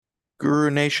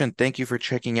Guru Nation, thank you for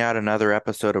checking out another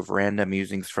episode of Random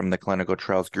Musings from the Clinical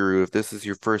Trials Guru. If this is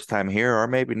your first time here, or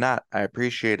maybe not, I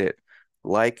appreciate it.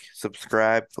 Like,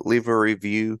 subscribe, leave a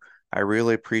review. I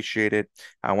really appreciate it.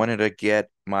 I wanted to get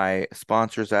my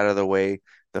sponsors out of the way.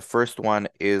 The first one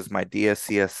is my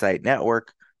DSCS site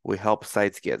network. We help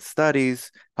sites get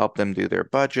studies, help them do their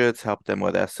budgets, help them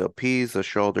with SOPs, a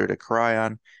shoulder to cry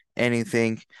on,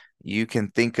 anything you can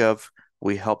think of.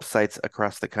 We help sites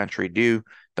across the country do.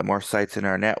 The more sites in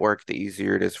our network, the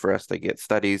easier it is for us to get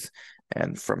studies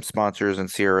and from sponsors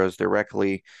and CROs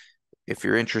directly. If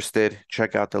you're interested,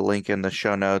 check out the link in the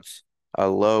show notes. A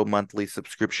low monthly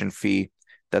subscription fee.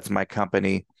 That's my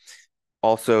company.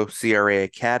 Also, CRA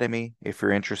Academy. If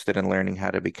you're interested in learning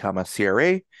how to become a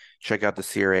CRA, check out the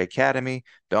CRA Academy,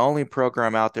 the only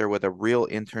program out there with a real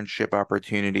internship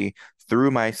opportunity through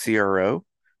my CRO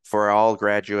for all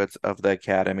graduates of the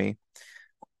academy.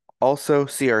 Also,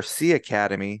 CRC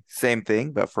Academy, same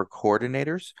thing, but for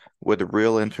coordinators with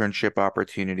real internship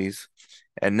opportunities.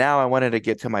 And now I wanted to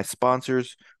get to my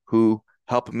sponsors who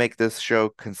help make this show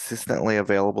consistently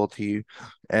available to you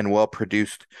and well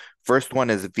produced. First one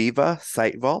is Viva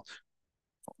Site Vault.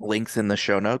 Links in the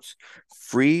show notes.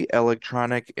 Free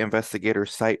electronic investigator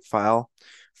site file,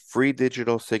 free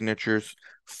digital signatures,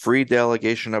 free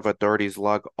delegation of authorities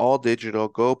log, all digital,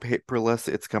 go paperless.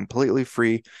 It's completely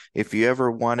free. If you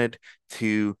ever wanted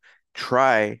to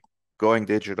try going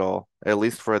digital, at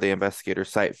least for the investigator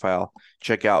site file,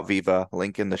 check out Viva,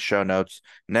 link in the show notes.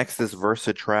 Next is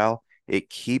VersaTrial. It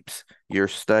keeps your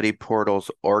study portals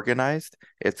organized.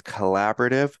 It's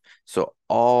collaborative, so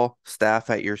all staff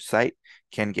at your site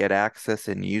can get access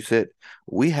and use it.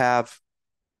 We have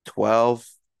 12,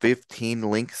 15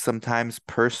 links sometimes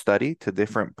per study to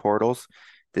different portals.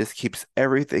 This keeps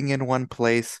everything in one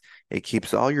place. It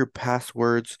keeps all your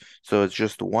passwords, so it's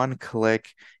just one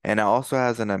click. And it also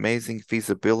has an amazing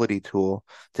feasibility tool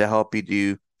to help you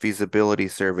do feasibility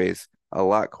surveys a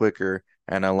lot quicker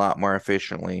and a lot more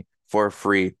efficiently for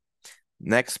free.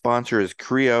 Next sponsor is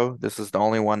Creo. This is the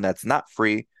only one that's not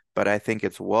free, but I think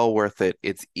it's well worth it.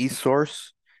 It's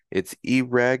eSource, it's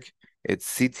eReg,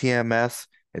 it's CTMS,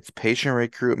 it's patient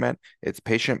recruitment, it's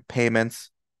patient payments.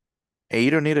 And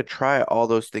you don't need to try all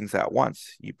those things at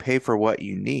once. You pay for what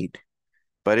you need.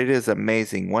 But it is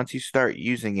amazing. Once you start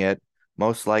using it,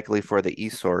 most likely for the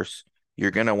eSource,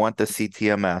 you're going to want the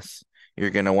CTMS. You're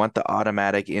going to want the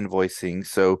automatic invoicing.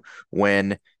 So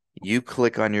when you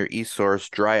click on your eSource,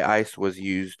 dry ice was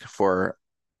used for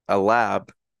a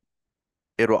lab,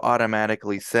 it will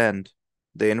automatically send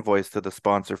the invoice to the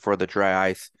sponsor for the dry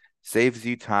ice. Saves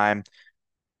you time.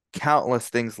 Countless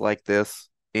things like this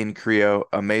in Creo.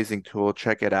 Amazing tool.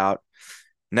 Check it out.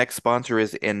 Next sponsor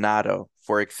is Inato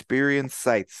for experienced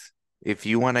sites. If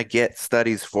you want to get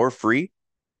studies for free,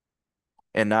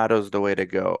 Inato's the way to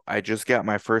go. I just got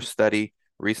my first study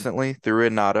recently through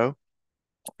Inato.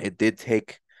 It did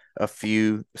take a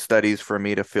few studies for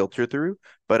me to filter through,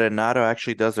 but Inato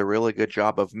actually does a really good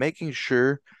job of making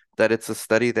sure that it's a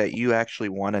study that you actually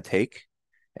want to take.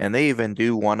 And they even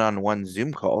do one-on-one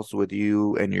Zoom calls with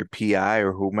you and your PI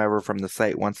or whomever from the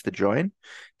site wants to join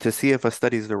to see if a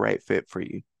study is the right fit for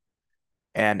you.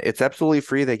 And it's absolutely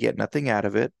free. They get nothing out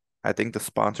of it. I think the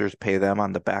sponsors pay them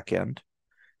on the back end,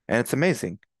 and it's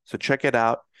amazing. So check it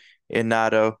out.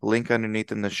 Inato, link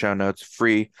underneath in the show notes,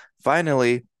 free.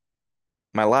 Finally,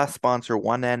 my last sponsor,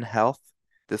 1N Health.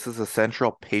 This is a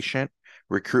central patient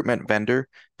recruitment vendor.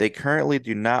 They currently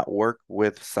do not work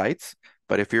with sites,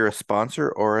 but if you're a sponsor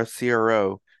or a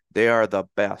CRO, they are the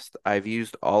best. I've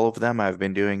used all of them. I've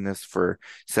been doing this for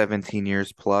 17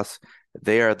 years plus.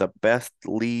 They are the best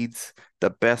leads, the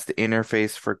best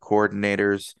interface for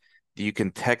coordinators. You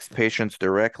can text patients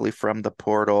directly from the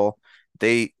portal.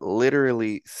 They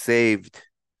literally saved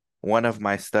one of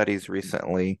my studies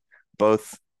recently,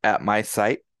 both at my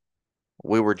site.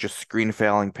 We were just screen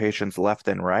failing patients left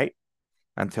and right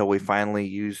until we finally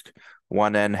used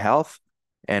 1N Health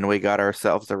and we got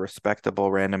ourselves a respectable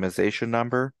randomization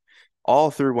number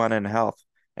all through 1N Health.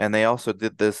 And they also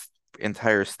did this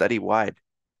entire study wide.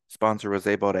 Sponsor was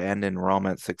able to end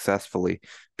enrollment successfully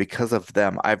because of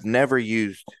them. I've never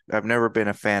been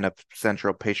a fan of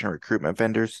central patient recruitment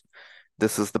vendors.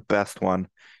 This is the best one.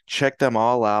 Check them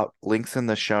all out. Links in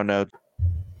the show notes.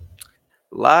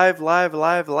 Live, live,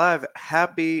 live, live.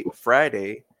 Happy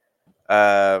Friday.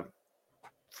 Uh,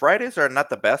 Fridays are not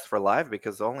the best for live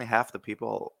because only half the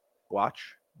people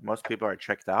watch. Most people are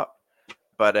checked out.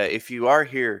 But if you are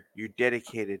here, you're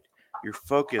dedicated, you're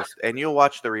focused, and you'll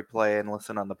watch the replay and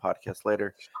listen on the podcast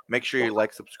later. Make sure you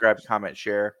like, subscribe, comment,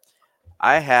 share.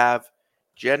 I have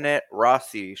Jeanette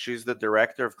Rossi. She's the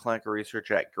director of clinical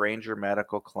research at Granger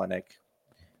Medical Clinic.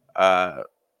 Uh,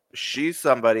 she's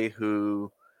somebody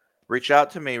who reached out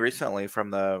to me recently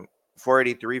from the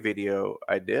 483 video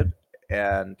I did,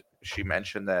 and she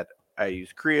mentioned that I use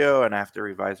Creo and I have to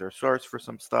revise our source for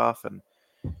some stuff. And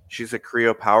she's a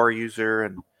Creo power user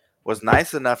and was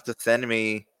nice enough to send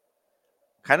me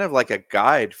kind of like a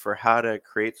guide for how to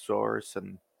create source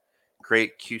and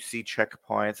create QC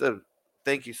checkpoints.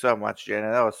 Thank you so much,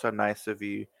 Janet. That was so nice of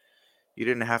you. You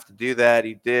didn't have to do that.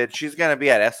 You did. She's going to be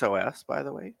at SOS, by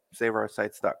the way,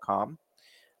 saveoursites.com.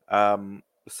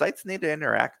 Sites need to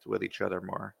interact with each other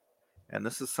more. And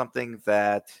this is something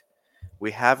that we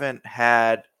haven't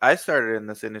had. I started in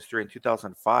this industry in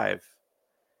 2005.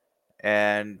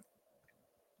 And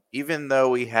even though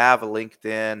we have a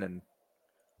LinkedIn and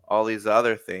all these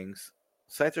other things,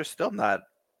 sites are still not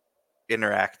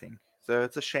interacting. So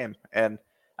it's a shame. And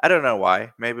I don't know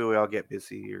why. Maybe we all get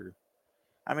busy or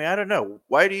I mean, I don't know.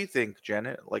 Why do you think,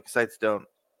 Janet, like sites don't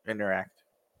interact?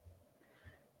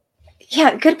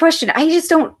 Yeah, good question. I just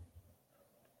don't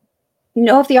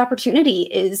know if the opportunity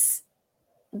is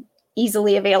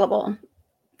easily available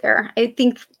there. I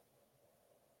think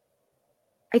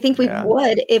we Yeah.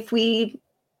 would if we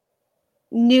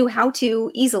knew how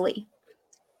to easily.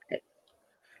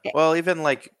 Well, even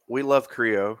like we love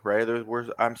Creo, right?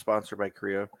 I'm sponsored by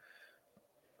Creo.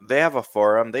 They have a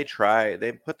forum. They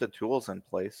put the tools in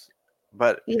place,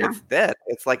 but Yeah, it's dead.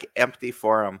 It's like empty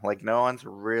forum. Like no one's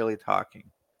really talking.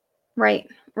 right,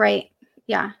 right.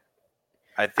 Yeah.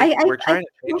 I I think I we're I trying to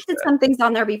change posted that. some things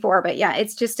on there before, but yeah,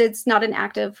 it's not an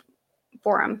active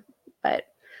forum, but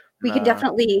we can No.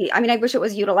 definitely, I mean, I wish it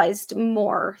was utilized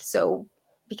more, so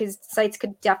because sites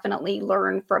could definitely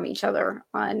learn from each other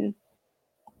on.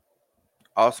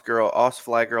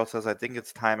 Fly Girl says, I think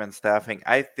it's time and staffing.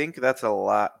 I think that's a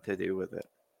lot to do with it.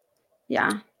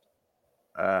 Yeah.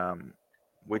 Um,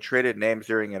 we traded names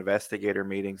during investigator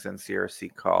meetings and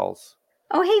CRC calls.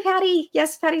 Oh, hey, Patty.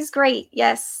 Yes, Patty's great.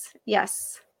 Yes,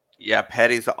 yes. Yeah,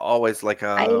 Patty's always like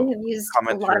I a have used a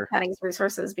lot of commenter. Patty's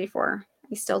resources before.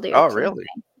 I still do Oh, to this really?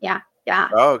 day. Yeah, yeah.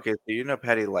 Oh, okay. So you know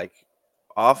Patty like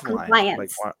offline, like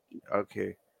Compliance. what?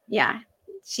 Okay, Yeah.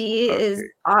 She is okay.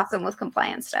 awesome with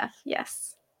compliance stuff.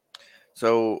 Yes.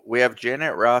 So we have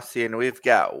Janet Rossi and we've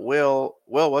got Will.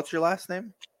 Will, what's your last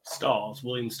name? Stalls,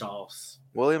 William Stalls.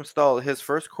 William Stahl. His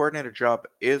first coordinator job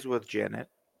is with Janet,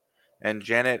 and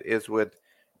Janet is with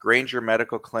Granger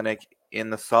Medical Clinic in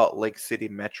the Salt Lake City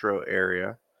metro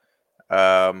area.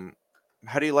 Um,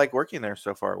 how do you like working there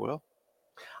so far, Will?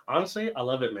 Honestly, I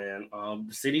love it, man.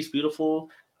 The city's beautiful,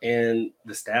 and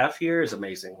the staff here is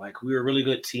amazing. Like we're a really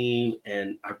good team,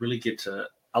 and I really get to.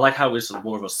 I like how it's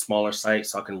more of a smaller site,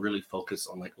 so I can really focus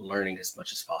on like learning as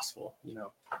much as possible. You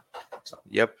know. So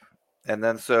Yep. And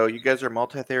then so you guys are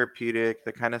multi-therapeutic,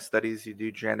 the kind of studies you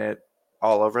do, Janet,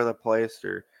 all over the place,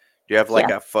 or do you have like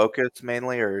Yeah. a focus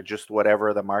mainly, or just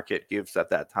whatever the market gives at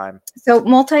that time? So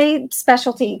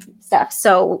multi-specialty stuff.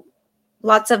 So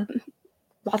lots of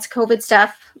COVID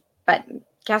stuff, but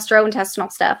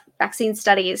gastrointestinal stuff, vaccine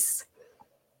studies.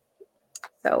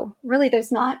 So really,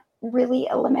 there's not really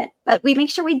a limit, but we make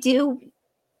sure we do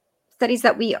studies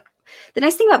that we. The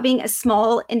nice thing about being a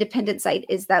small independent site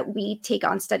is that we take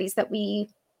on studies that we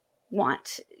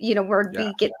want. Where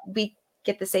Yeah. we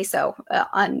get the say so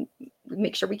on.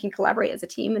 Make sure we can collaborate as a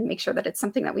team and make sure that it's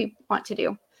something that we want to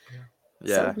do.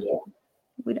 So Yeah.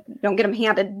 we don't get them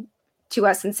handed to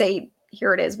us and say,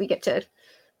 here it is. We get to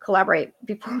collaborate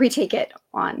before we take it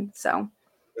on. So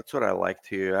That's what I like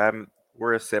too.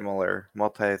 We're a similar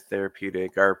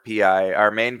multi-therapeutic.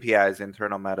 Our main PI is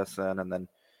internal medicine, and then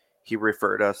he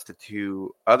referred us to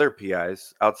two other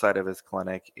PIs outside of his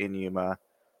clinic in Yuma.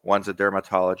 One's a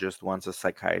dermatologist, one's a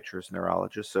psychiatrist,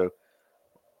 neurologist. So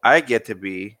I get to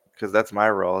be, because that's my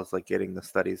role, is like getting the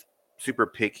studies super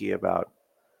picky about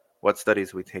what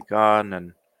studies we take on.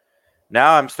 And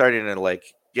now I'm starting to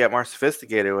like get more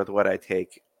sophisticated with what I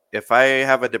take. If I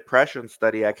have a depression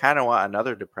study, I kind of want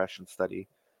another depression study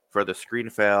for the screen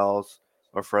fails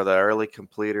or for the early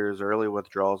completers, early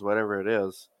withdrawals, whatever it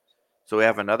is. So we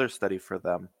have another study for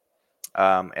them.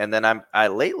 And then I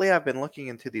lately I've been looking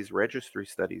into these registry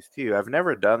studies too. I've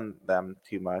never done them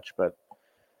too much, but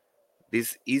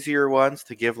these easier ones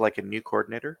to give like a new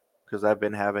coordinator, because I've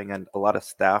been having a lot of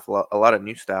staff, a lot of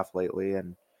new staff lately,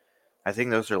 and I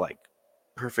think those are like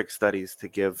perfect studies to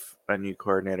give a new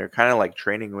coordinator, kind of like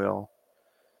training wheel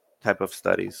type of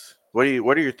studies. What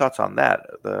are your thoughts on that?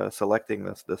 The selecting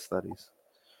the studies.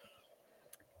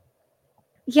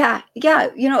 yeah, yeah,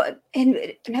 and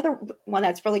another one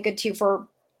that's really good too for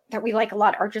that we like a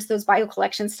lot are just those bio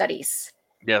collection studies.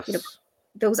 You know, Yes.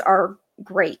 those are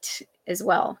great as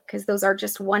well, because those are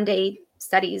just 1-day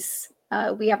studies.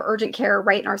 We have urgent care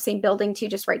right in our same building too,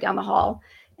 just right down the hall.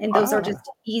 And those are Wow.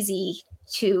 just easy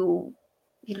to,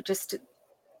 just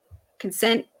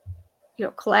consent,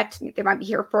 collect. They might be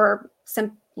here for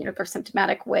if they're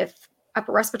symptomatic with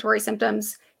upper respiratory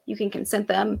symptoms, you can consent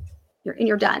them,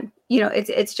 you're done.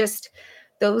 It's just,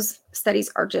 those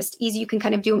studies are just easy. You can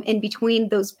kind of do them in between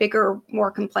those bigger,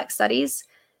 more complex studies.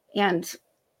 And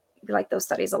we like those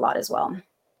studies a lot as well.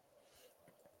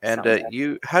 And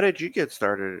how did you get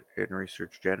started in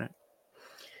research, Janet?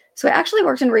 So I actually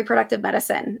worked in reproductive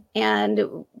medicine,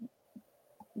 and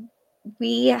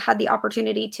we had the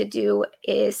opportunity to do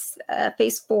a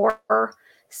phase 4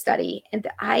 study, and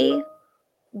I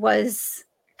was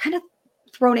kind of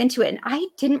thrown into it, and I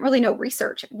didn't really know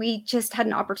research. We just had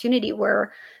an opportunity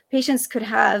where patients could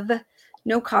have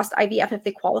no cost IVF if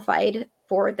they qualified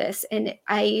for this, and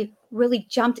I really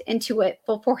jumped into it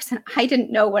full force, and I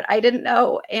didn't know what I didn't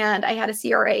know, and I had a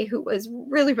CRA who was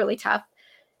really, really tough,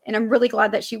 and I'm really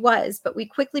glad that she was. But we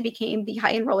quickly became the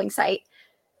high enrolling site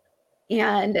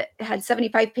and had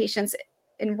 75 patients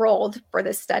enrolled for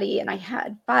this study, and I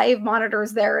had 5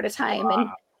 monitors there at a time. Wow. And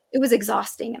it was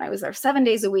exhausting, and I was there 7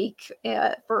 days a week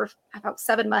for about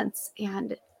 7 months,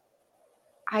 and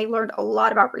I learned a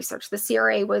lot about research. The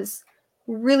CRA was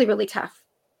really, really tough,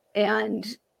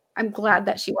 and I'm glad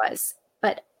that she was.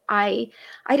 But I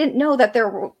didn't know that there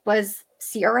was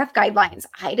CRF guidelines.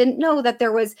 I didn't know that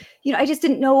there was, I just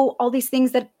didn't know all these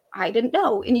things that I didn't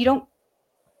know. And you don't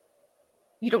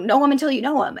know them until you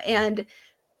know them. And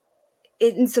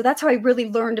so that's how I really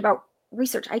learned about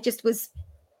research. I just was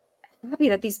happy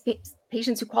that these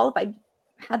patients who qualified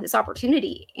had this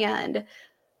opportunity.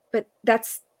 But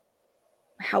that's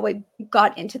how I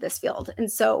got into this field. And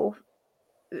so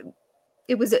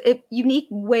it was a unique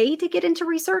way to get into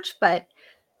research, but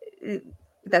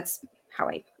that's how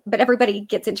but everybody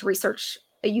gets into research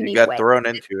a You unique got way. thrown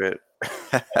into it.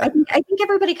 I think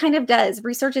everybody kind of does.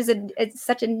 Research it's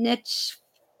such a niche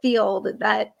field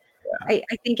that I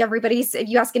think everybody's, if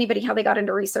you ask anybody how they got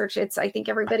into research, I think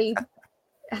everybody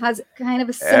has kind of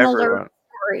a similar Everyone,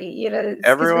 story, because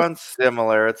everyone's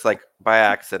similar. It's like by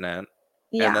accident.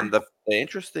 And yeah, then the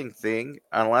interesting thing,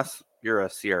 unless you're a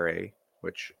CRA,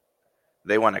 which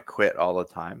they want to quit all the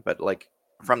time, but like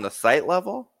from the site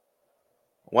level,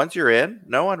 once you're in,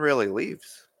 no one really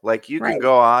leaves. Like you can right,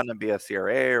 go on and be a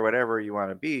CRA or whatever you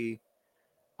want to be,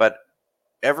 but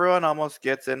everyone almost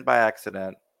gets in by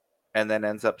accident and then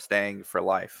ends up staying for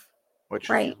life, which is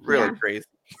right, really yeah, crazy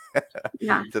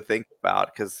yeah, to think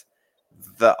about because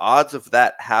the odds of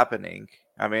that happening,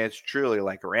 I mean, it's truly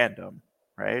like random,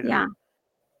 right? I yeah, mean,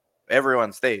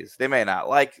 everyone stays. They may not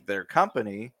like their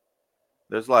company.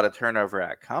 There's a lot of turnover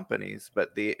at companies,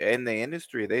 but in the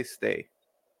industry, they stay.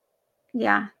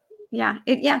 yeah,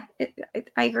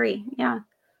 I agree. Yeah,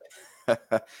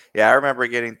 Yeah, I remember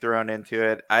getting thrown into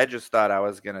it. I just thought I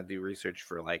was going to do research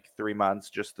for like 3 months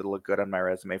just to look good on my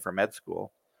resume for med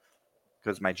school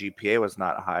because my GPA was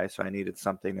not high. So I needed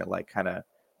something to like kind of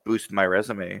boost my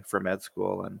resume for med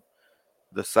school. And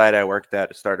the site I worked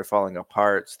at started falling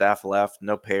apart. Staff left,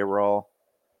 no payroll.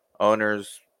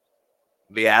 Owners,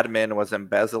 the admin was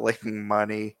embezzling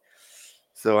money.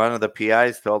 So one of the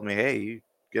PIs told me, hey, you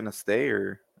going to stay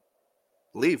or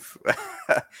leave?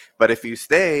 But if you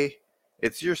stay,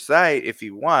 it's your site. If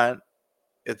you want,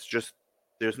 it's just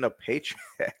there's no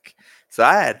paycheck. So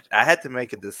I had to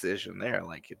make a decision there.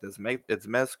 Like, it's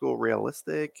med school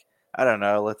realistic? I don't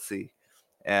know. Let's see.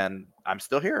 And I'm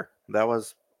still here. That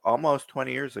was almost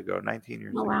 20 years ago, 19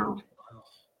 years oh ago. wow,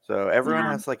 So everyone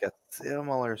yeah, has like a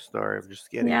similar story of just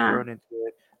getting yeah, thrown into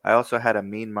it. I also had a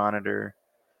mean monitor,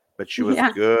 but she was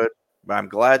yeah, good. I'm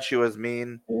glad she was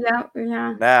mean yeah,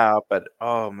 yeah, now, but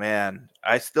oh man,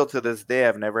 I still to this day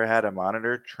I've never had a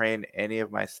monitor train any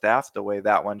of my staff the way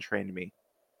that one trained me.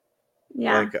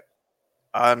 yeah, Like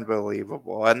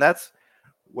unbelievable. And that's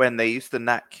when they used to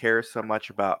not care so much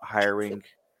about hiring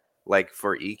like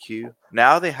for EQ.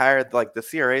 Now they hired like the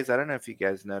CRAs, I don't know if you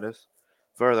guys notice.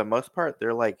 For the most part,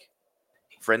 they're like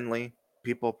friendly,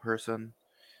 people person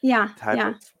yeah, type yeah,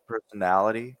 of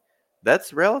personality.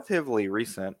 That's relatively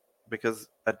recent because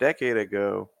a decade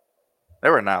ago they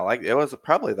were not like it was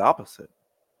probably the opposite.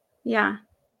 yeah,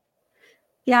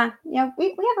 yeah, yeah. We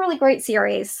have really great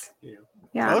CRAs. Yeah.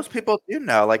 Yeah, Most people do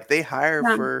now. Like they hire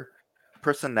yeah, for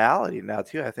personality now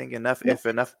too. I think enough yeah, if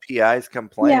enough PIs yeah.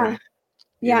 complain, you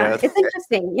Yeah, know. it's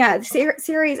interesting. Yeah,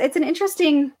 series. It's an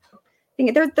interesting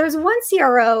thing. There's one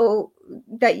CRO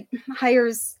that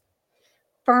hires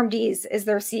PharmDs as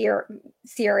their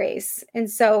CRAs, and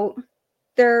so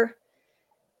they're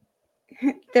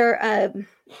they're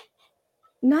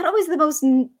not always the most,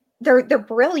 they're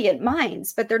brilliant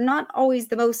minds, but they're not always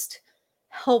the most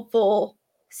helpful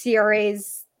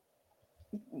CRAs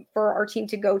for our team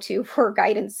to go to for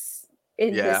guidance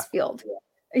in Yeah. this field.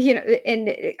 And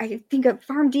I think a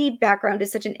PharmD background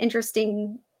is such an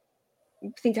interesting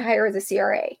thing to hire as a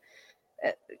CRA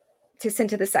to send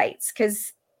to the sites,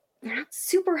 because they're not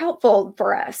super helpful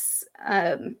for us.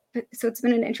 So it's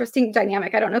been an interesting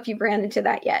dynamic. I don't know if you've ran into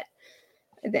that yet.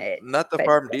 Not the But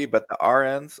PharmD, but the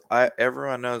RNs.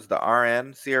 Everyone knows the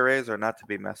RN CRAs are not to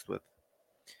be messed with.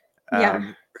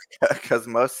 yeah, Because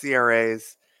most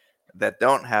CRAs that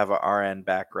don't have a RN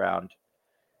background,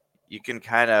 you can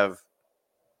kind of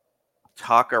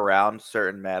talk around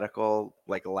certain medical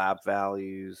like lab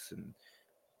values, and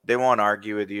they won't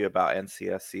argue with you about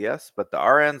NCSCS, but the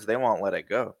RNs, they won't let it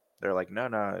go. They're like,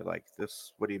 no, like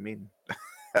this, what do you mean?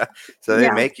 So they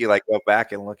yeah, make you like go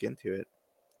back and look into it.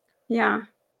 yeah,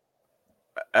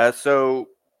 So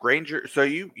Granger, so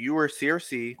you were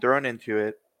CRC thrown into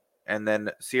it, and then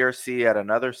CRC at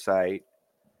another site,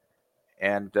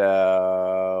 and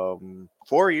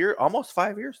 4 years, almost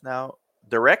 5 years now,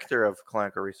 director of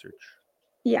clinical research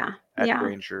yeah, at yeah.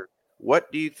 Granger.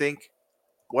 What do you think?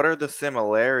 What are the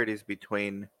similarities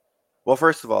between? Well,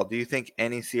 first of all, do you think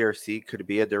any CRC could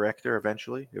be a director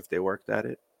eventually if they worked at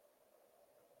it?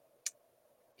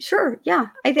 Sure. Yeah.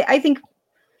 I think,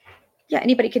 yeah,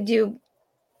 anybody could do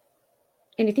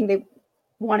anything they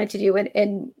wanted to do.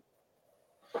 And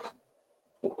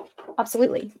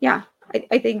absolutely. Yeah.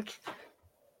 I think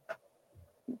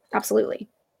absolutely.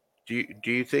 Do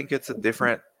you think it's a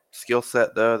different skill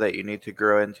set though that you need to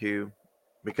grow into?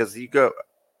 Because you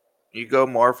go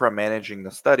more from managing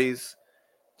the studies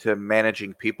to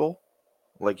managing people.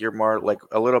 Like you're more like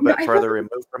a little No, bit further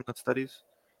removed from the studies.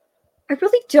 I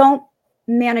really don't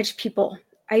manage people.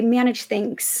 I manage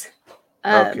things.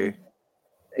 Okay. Um,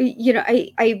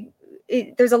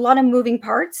 there's a lot of moving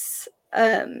parts.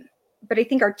 But I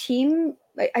think our team,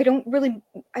 I don't really,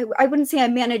 I wouldn't say I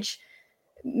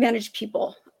manage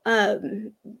people.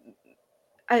 Um,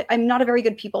 I'm not a very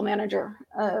good people manager.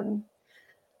 Uh,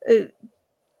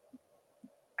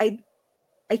 I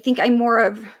I think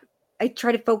I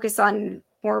try to focus on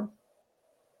more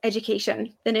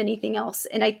education than anything else,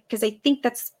 and because I think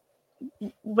that's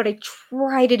what I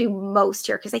try to do most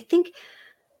here. Because I think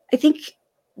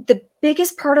the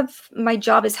biggest part of my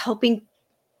job is helping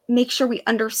make sure we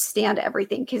understand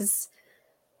everything. Because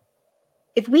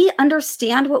if we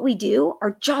understand what we do,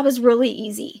 our job is really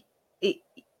easy. It,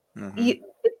 Mm-hmm. you,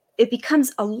 it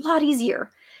becomes a lot easier.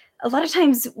 A lot of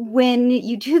times when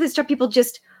you do this job, people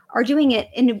just are doing it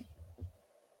in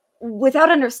without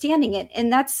understanding it,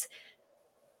 and that's,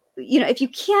 if you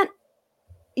can't,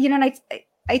 and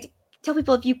I tell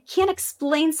people, if you can't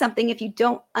explain something, if you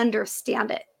don't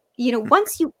understand it,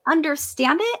 once you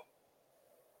understand it,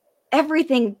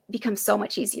 everything becomes so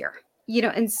much easier.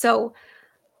 And so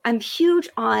I'm huge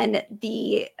on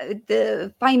the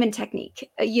Feynman technique.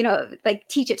 Like,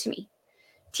 teach it to me,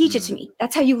 teach it to Mm. me.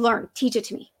 That's how you learn. Teach it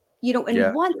to me. And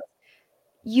Yeah. once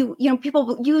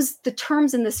people use the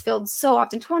terms in this field so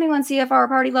often: 21 CFR,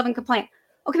 party loving compliant.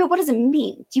 Okay, but what does it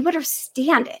mean? Do you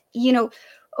understand it?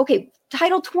 Okay,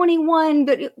 Title 21,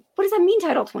 but what does that mean,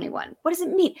 Title 21? What does it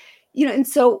mean? And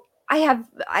so I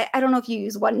don't know if you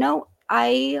use OneNote.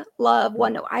 I love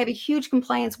OneNote. I have a huge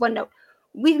compliance OneNote.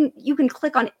 You can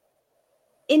click on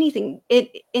anything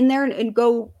in there and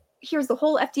go, here's the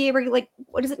whole FDA like,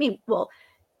 what does it mean? Well,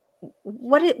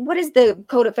 what is the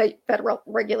code of federal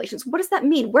regulations? What does that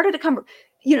mean? Where did it come from?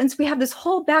 And so we have this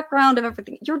whole background of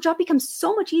everything. Your job becomes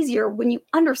so much easier when you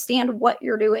understand what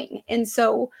you're doing. And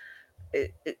so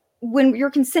when you're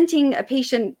consenting a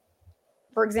patient,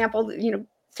 for example,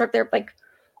 start there, like,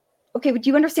 okay, do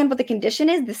you understand what the condition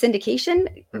is, this indication?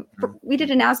 Mhm. We did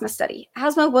an asthma study.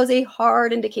 Asthma was a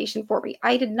hard indication for me.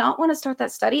 I did not want to start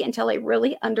that study until I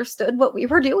really understood what we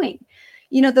were doing.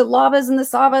 The LAVAs and the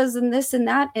SAVAs and this and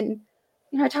that. And,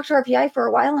 I talked to our PI for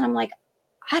a while, and I'm like,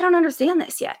 I don't understand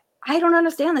this yet. I don't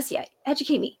understand this yet.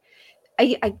 Educate me.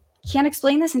 I can't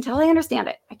explain this until I understand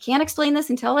it. I can't explain this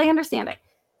until I understand it.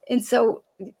 And so,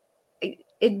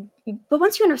 but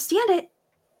once you understand it,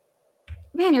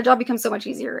 man, your job becomes so much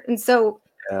easier. And so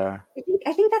Yeah.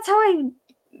 I think that's how I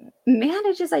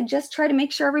manage, is I just try to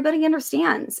make sure everybody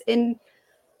understands. And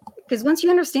because once you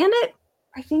understand it,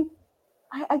 I think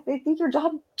I think your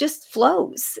job just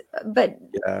flows. But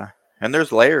Yeah. And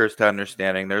there's layers to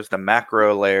understanding. There's the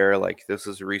macro layer, like this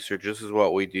is research, this is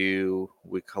what we do.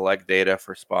 We collect data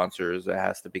for sponsors. It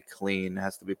has to be clean, it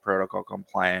has to be protocol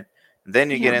compliant. And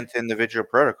then you get yeah, into individual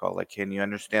protocol. Like, can you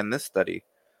understand this study?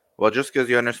 Well, just because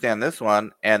you understand this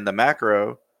one and the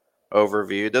macro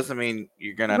overview. It doesn't mean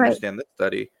you're going to Right. understand this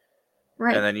study. And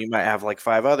Right. then you might have like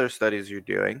 5 other studies you're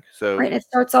doing. So, Right. It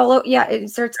starts all over. Yeah, it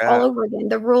starts all yeah. over again.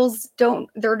 The rules don't.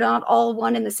 They're not all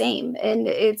one and the same, and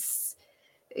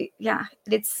yeah,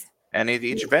 it's And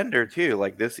each vendor too,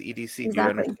 like this EDC, do you exactly.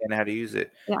 understand how to use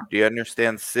it? Yeah. Do you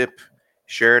understand SIP,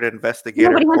 Shared Investigator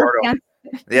Nobody Portal? understands.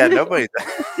 Yeah, nobody.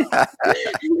 Yeah,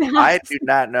 I do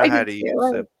not know I how do to too.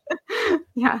 use SIP.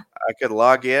 Yeah. I could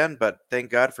log in, but thank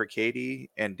God for Katie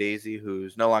and Daisy,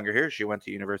 who's no longer here. She went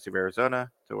to University of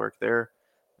Arizona to work there.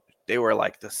 They were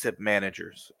like the SIP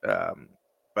managers.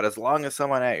 But as long as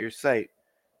someone at your site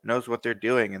knows what they're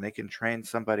doing and they can train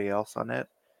somebody else on it,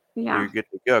 Yeah. you're good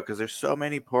to go. Because there's so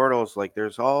many portals. Like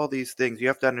there's all these things. You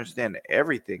have to understand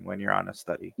everything when you're on a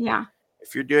study. Yeah.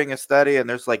 If you're doing a study and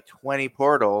there's like 20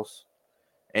 portals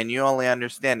and you only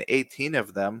understand 18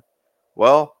 of them,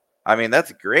 well, I mean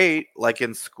that's great. Like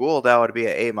in school, that would be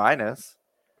an A minus.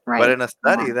 But Right. in a Yeah.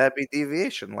 study, that'd be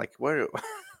deviation. Like what?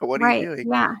 What are you Right. doing?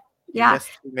 Yeah. You Yeah. missed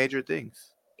 2 major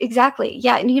things. Exactly.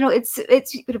 Yeah. And it's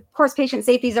of course patient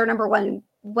safety is our number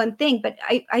one thing, but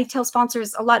I tell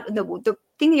sponsors a lot. The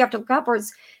thing that you have to look out for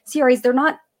is CRAs.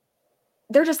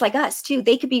 They're just like us too.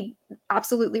 They could be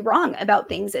absolutely wrong about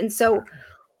things, and so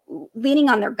leaning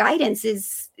on their guidance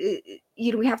is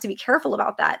we have to be careful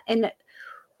about that. And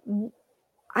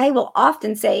I will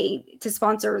often say to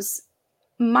sponsors,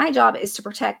 my job is to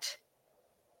protect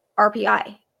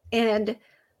RPI, and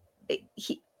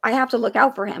I have to look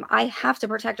out for him. I have to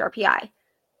protect RPI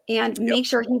and Yep. make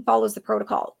sure he follows the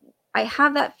protocol. I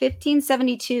have that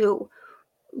 1572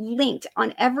 linked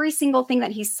on every single thing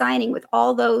that he's signing with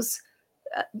all those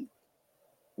uh,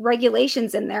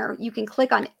 regulations in there. You can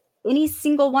click on any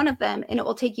single one of them and it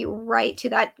will take you right to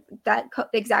that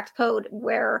exact code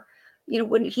where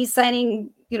when he's signing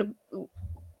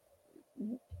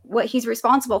what he's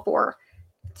responsible for,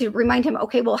 to remind him,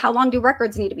 okay, well, how long do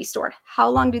records need to be stored? How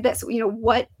long do this,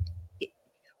 what,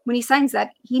 when he signs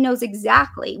that, he knows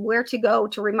exactly where to go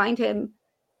to remind him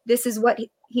this is what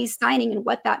he's signing and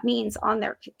what that means on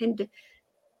there. And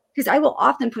because I will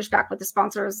often push back with the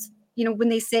sponsors, when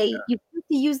they say you have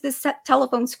to use this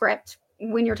telephone script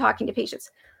when you're talking to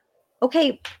patients.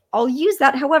 Okay, I'll use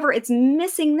that. However, it's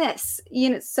missing this,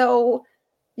 so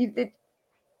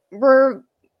we're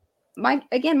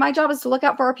my job is to look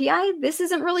out for RPI. This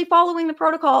isn't really following the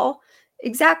protocol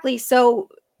exactly. So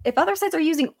if other sites are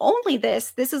using only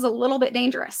this is a little bit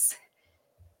dangerous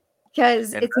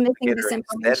because it's missing Investigator this extender.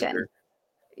 information.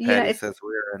 Patty It's says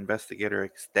we're investigator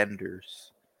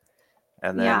extenders.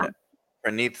 And yeah, then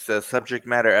Praneeth says subject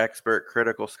matter expert,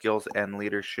 critical skills, and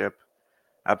leadership.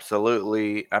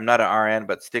 Absolutely. I'm not an RN,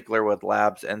 but stickler with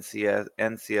labs,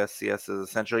 NCSCS is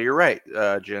essential. You're right,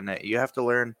 Jeanette. You have to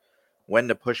learn when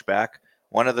to push back.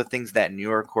 One of the things that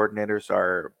newer coordinators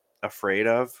are afraid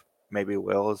of, maybe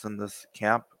Will is in this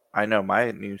camp. I know my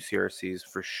new CRCs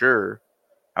for sure.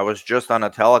 I was just on a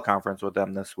teleconference with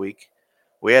them this week.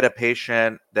 We had a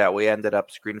patient that we ended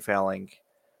up screen failing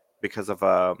because of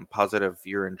a positive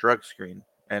urine drug screen.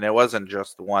 And it wasn't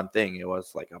just one thing, it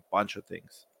was like a bunch of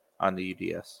things on the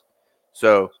UDS.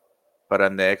 So, but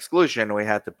on the exclusion, we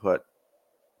had to put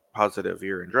positive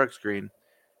urine drug screen.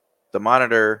 The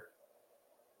monitor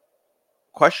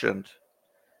questioned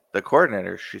the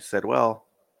coordinator. She said, well,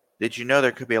 did you know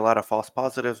there could be a lot of false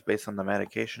positives based on the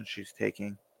medication she's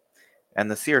taking? And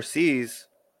the CRCs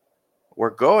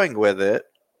were going with it.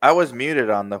 I was muted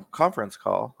on the conference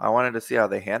call. I wanted to see how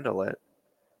they handle it.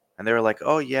 And they were like,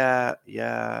 oh, yeah,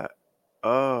 yeah.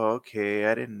 Oh, okay.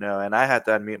 I didn't know. And I had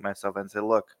to unmute myself and say,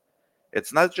 look,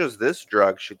 it's not just this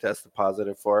drug she tested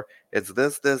positive for. It's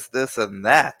this, and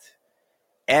that.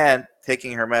 And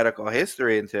taking her medical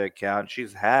history into account,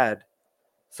 she's had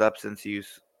substance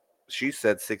use, she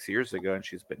said 6 years ago, and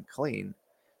she's been clean.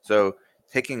 So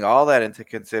taking all that into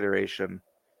consideration,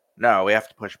 no, we have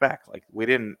to push back. Like we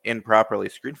didn't improperly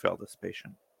screen fail this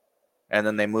patient. And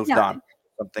then they moved yeah, on to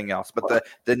something else. But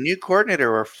the new coordinator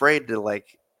were afraid to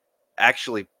like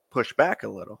actually push back a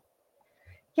little.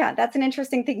 yeah. That's an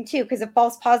interesting thing too, because a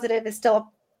false positive is still a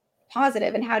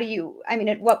positive, and how do you? I mean,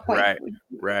 at what point? Right.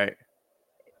 Right.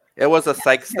 It was a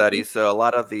psych Yeah, study, so a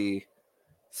lot of the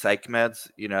psych meds,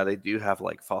 they do have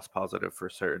like false positive for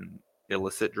certain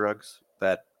illicit drugs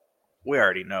that we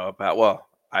already know about. Well,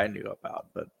 I knew about,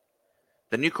 but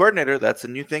the new coordinator, that's a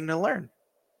new thing to learn.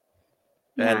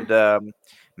 yeah, And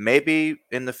maybe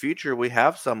in the future we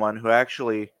have someone who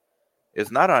actually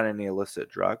is not on any illicit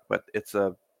drug, but it's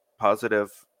a positive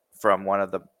from one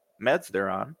of the meds they're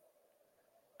on.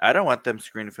 I don't want them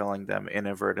screen filling them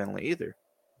inadvertently either.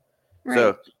 right.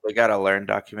 So they got to learn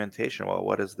documentation. Well,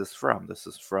 what is this from? This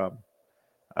is from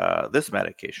this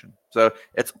medication. So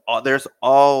there's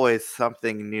always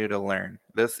something new to learn.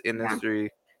 This Yeah.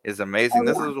 industry is amazing. Oh,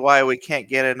 This yeah. is why we can't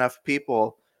get enough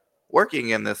people working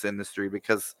in this industry,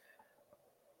 because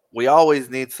we always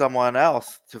need someone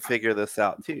else to figure this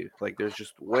out too. Like there's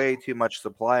just way too much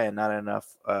supply and not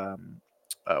enough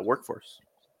workforce.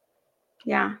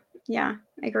 Yeah. Yeah.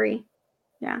 I agree.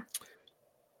 Yeah.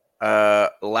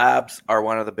 Labs are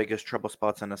one of the biggest trouble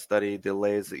spots in a study.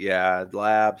 Delays, yeah,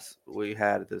 labs. We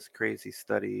had this crazy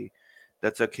study.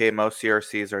 That's okay. Most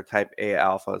CRCs are type A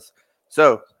alphas.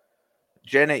 So,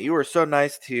 Janet, you were so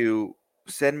nice to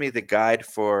send me the guide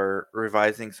for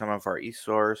revising some of our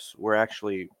e-source. We're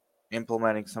actually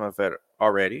implementing some of it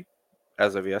already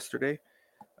as of yesterday.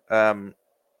 Um,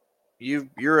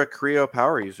 you're a Creo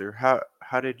power user. How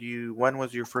did you? When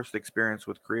was your first experience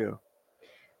with Creo?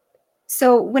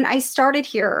 So when I started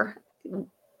here,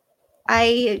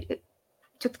 I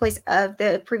took the place of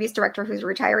the previous director who's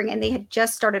retiring, and they had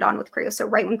just started on with Creo. So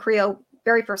right when Creo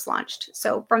very first launched.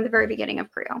 So from the very beginning of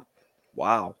Creo.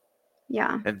 Wow.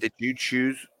 Yeah. And did you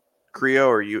choose Creo,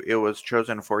 or it was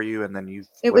chosen for you and then you've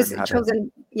It was learned how to?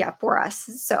 chosen, yeah, for us.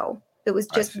 So it was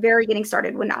I just see. very getting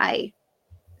started when I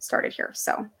started here.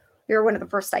 So we were one of the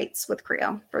first sites with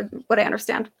Creo, for what I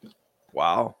understand.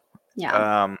 Wow.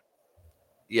 Yeah. Um,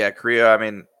 yeah, Creo, I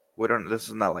mean, we don't, this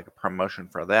is not like a promotion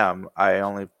for them. I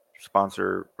only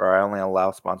sponsor, or I only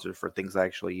allow sponsors for things I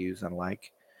actually use and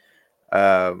like.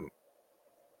 Um,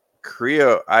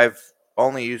 Creo, I've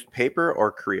only used Paper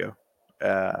or Creo,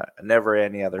 never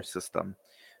any other system.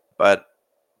 But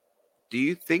do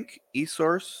you think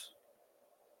eSource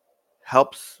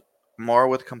helps more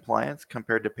with compliance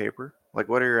compared to Paper? Like,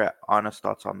 what are your honest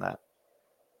thoughts on that?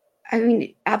 I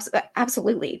mean,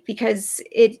 absolutely, because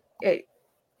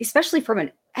especially from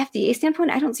an FDA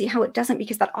standpoint, I don't see how it doesn't,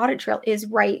 because that audit trail is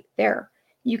right there.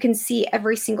 You can see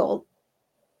every single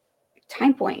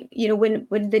time point,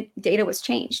 when the data was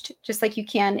changed, just like you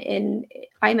can in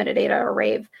iMetadata or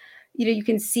Rave. You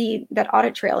can see that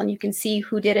audit trail, and you can see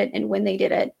who did it and when they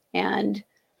did it, and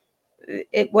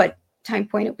at what time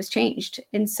point it was changed.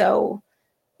 And so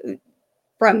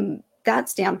from that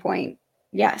standpoint,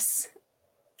 yes.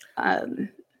 Um,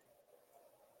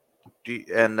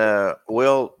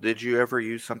 Will, did you ever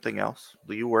use something else?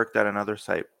 You worked at another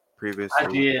site I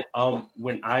previously. did.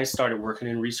 When I started working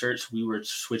in research, we were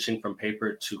switching from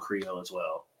paper to Creo as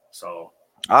well. So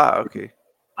Ah, okay.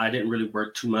 I didn't really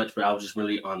work too much, but I was just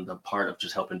really on the part of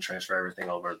just helping transfer everything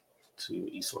over to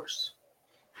eSource.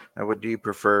 And do you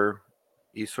prefer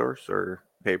eSource or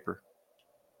paper?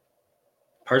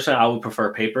 Personally, I would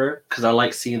prefer paper because I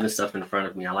like seeing the stuff in front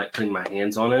of me. I like putting my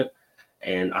hands on it,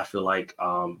 and I feel like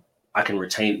I can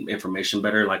retain information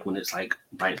better, like when it's like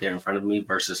right there in front of me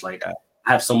versus like Yeah.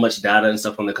 I have so much data and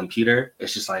stuff on the computer.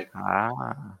 It's just like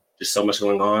Ah, just so much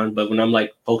going on. But when I'm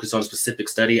like focused on a specific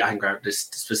study, I can grab this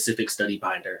specific study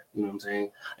binder, you know what I'm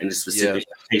saying? And this yes. specific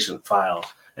patient file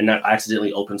and not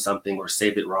accidentally open something or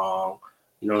save it wrong.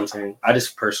 You know what I'm saying? I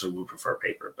just personally would prefer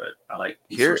paper, but I like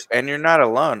Here, e-source. and you're not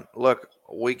alone. Look,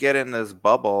 we get in this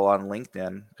bubble on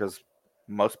LinkedIn because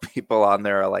most people on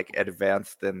there are like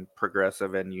advanced and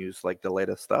progressive and use like the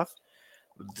latest stuff.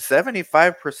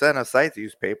 75% of sites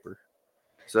use paper.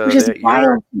 So which is that you're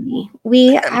wild to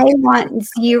me. I me want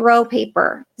zero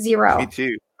paper, me zero,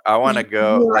 too. I want to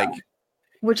go zero, like,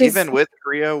 which is. even with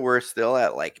Korea, we're still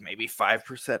at like maybe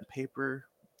 5% paper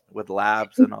with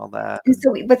labs and all that. And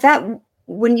so, but that,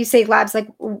 when you say labs, like,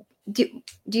 do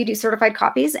do you do certified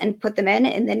copies and put them in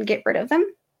and then get rid of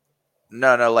them?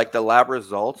 No, no, like the lab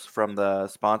results from the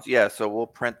sponsor. Yeah, so we'll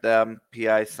print them,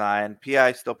 PI sign.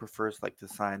 PI still prefers like to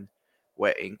sign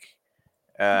wet ink,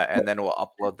 and then we'll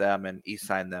upload them and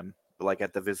e-sign them, like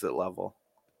at the visit level.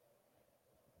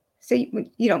 So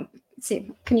you don't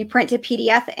see. Can you print a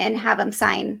PDF and have them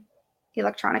sign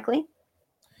electronically?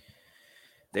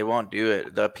 They won't do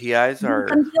it. The PIs Make are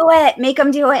them do it. Make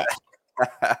them do it.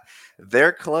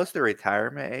 they're close to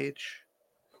retirement age,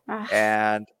 Ugh,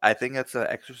 and I think it's an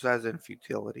exercise in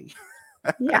futility.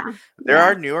 yeah, There yeah.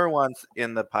 are newer ones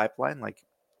in the pipeline, like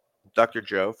Dr.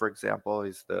 Joe, for example.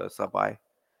 He's the sub-I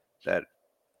that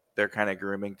they're kind of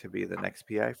grooming to be the next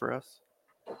PI for us.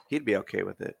 He'd be okay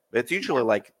with it. It's usually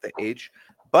like the age,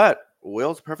 but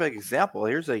Will's a perfect example.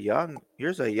 Here's a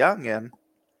youngin.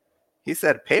 He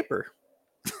said paper.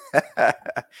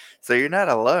 So you're not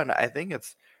alone. I think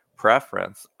it's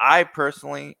preference. I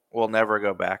personally will never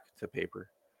go back to paper.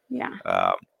 Yeah.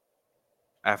 Um,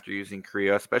 after using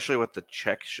Creo, especially with the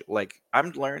check. Like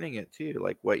I'm learning it too.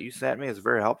 Like what you sent me is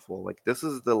very helpful. Like this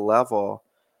is the level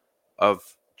of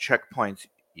checkpoints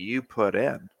you put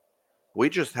in. We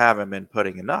just haven't been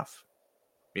putting enough.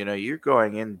 You're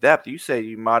going in depth. You say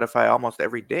you modify almost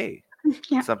every day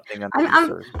Yeah. something on the I'm I'm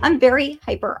e-source. I'm very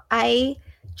hyper. I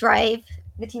drive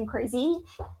the team crazy.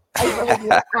 I really do.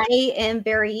 I am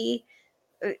very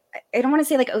I don't want to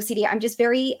say like OCD. I'm just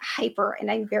very hyper and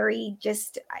I'm very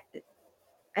just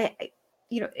I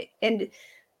you know and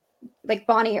like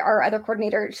Bonnie, our other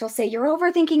coordinator, she'll say, "You're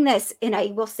overthinking this." And I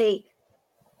will say,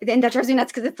 and that drives me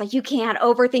nuts because it's like you can't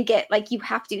overthink it. Like you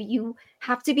have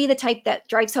to be the type that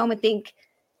drives home and think,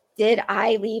 did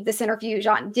I leave the centrifuge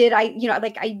on? Did I,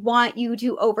 like I want you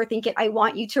to overthink it. I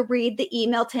want you to read the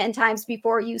email 10 times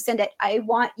before you send it. I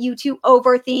want you to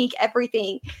overthink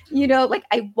everything. Like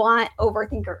I want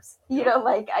overthinkers.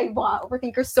 Like I want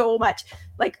overthinkers so much.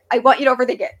 Like I want you to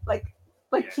overthink it. Like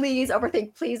please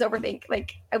overthink.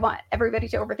 Like I want everybody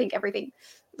to overthink everything.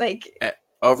 Like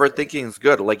Overthinking is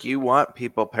good. Like you want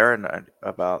people paranoid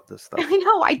about this stuff. I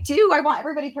know I do. I want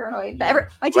everybody paranoid. My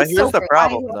But team's here's so the great. I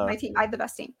problem, love though. my team. I have the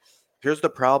best team. Here's the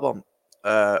problem.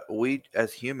 We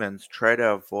as humans try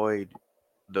to avoid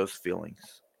those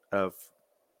feelings of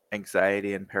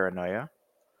anxiety and paranoia.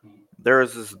 There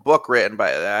was this book written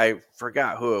by I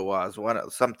forgot who it was,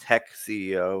 some tech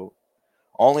CEO.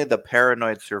 Only the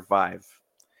Paranoid Survive.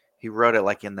 He wrote it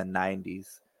like in the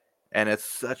 90s, and it's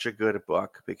such a good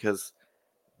book because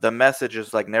the message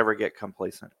is like never get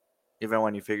complacent. Even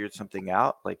when you figured something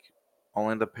out, like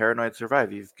only the paranoid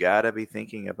survive. You've got to be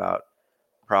thinking about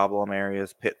problem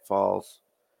areas, pitfalls.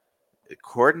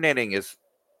 Coordinating is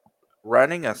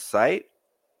running a site.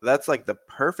 That's like the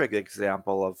perfect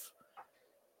example of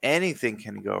anything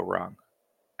can go wrong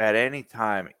at any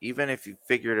time, even if you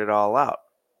figured it all out.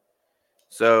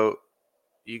 So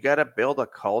you got to build a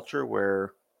culture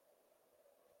where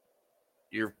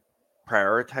you're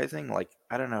prioritizing. Like,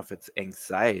 I don't know if it's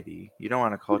anxiety. You don't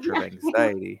want a culture of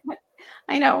anxiety,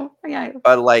 I know. Yeah,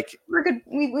 but like we're good.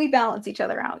 We balance each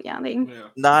other out. Yeah,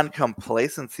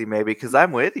 non-complacency maybe, because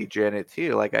I'm with you, Janet,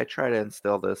 too. Like I try to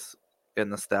instill this in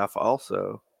the staff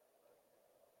also,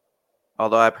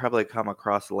 although I probably come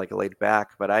across like laid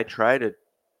back, but I try to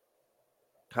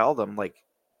tell them like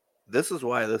this is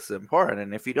why this is important,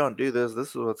 and if you don't do this, this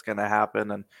is what's going to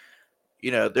happen. And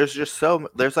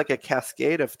there's like a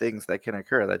cascade of things that can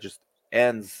occur that just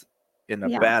ends in a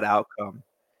yeah, bad outcome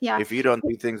yeah. if you don't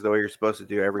do things the way you're supposed to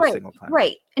do every Right, single time.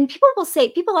 right. And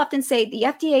people often say the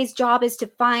FDA's job is to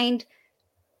find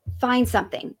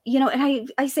something.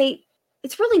 And I say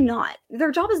it's really not.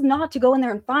 Their job is not to go in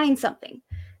there and find something.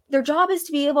 Their job is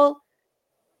to be able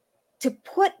to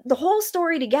put the whole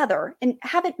story together and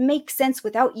have it make sense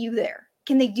without you there.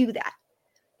 Can they do that?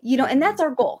 And that's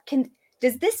our goal.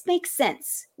 Does this make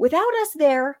sense without us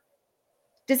there?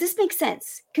 Does this make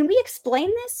sense? Can we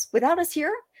explain this without us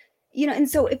here? And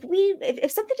so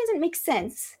if something doesn't make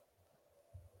sense,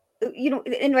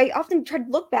 and I often try to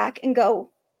look back and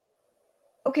go,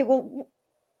 okay, well,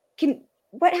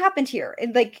 what happened here?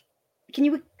 And like,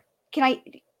 can I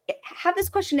have this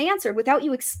question answered without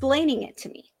you explaining it to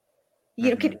me?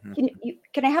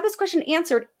 Can I have this question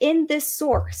answered in this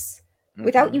source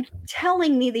without you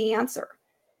telling me the answer?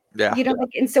 Yeah.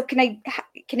 And so can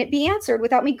it be answered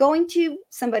without me going to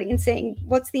somebody and saying,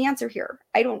 what's the answer here?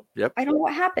 I don't know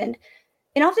what happened.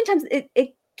 And oftentimes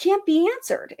it can't be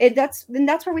answered. That's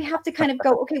where we have to kind of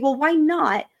go, okay, well, why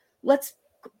not? Let's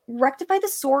rectify the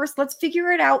source. Let's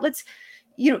figure it out. Let's,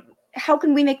 how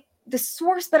can we make the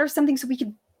source better something so we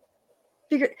can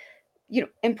figure,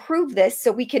 improve this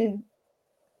so we can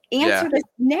answer this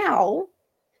now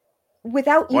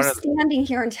without you standing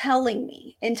here and telling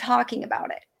me and talking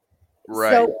about it.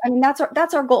 Right. So, I mean, that's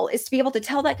our goal, is to be able to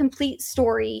tell that complete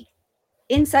story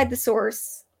inside the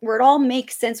source where it all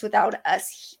makes sense without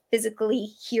us physically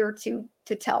here to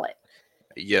tell it.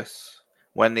 Yes.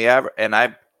 When the average, and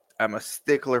I'm a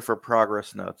stickler for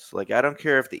progress notes. Like I don't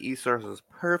care if the e-source is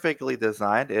perfectly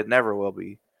designed, it never will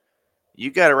be. You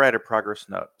got to write a progress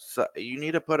note. So you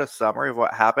need to put a summary of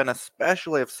what happened,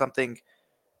 especially if something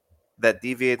that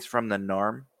deviates from the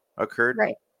norm occurred,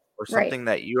 Right. or something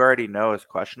that you already know is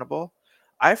questionable.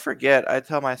 I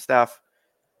tell my staff,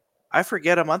 I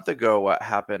forget a month ago what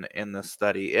happened in this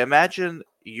study. Imagine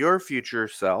your future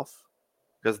self,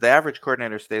 because the average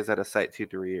coordinator stays at a site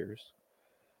 2-3 years.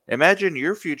 Imagine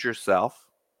your future self.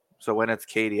 So when it's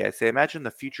Katie, I say, imagine the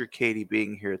future Katie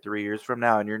being here 3 years from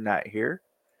now and you're not here.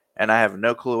 And I have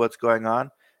no clue what's going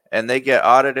on. And they get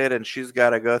audited and she's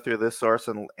got to go through this source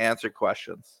and answer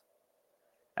questions.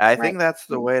 And I think that's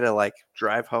the way to like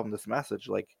drive home this message.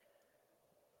 Like,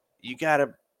 you got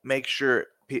to make sure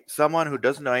someone who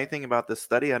doesn't know anything about this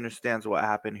study understands what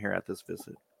happened here at this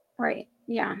visit. Right.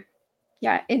 Yeah.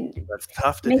 Yeah. And that's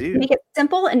tough to do. Make it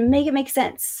simple and make it make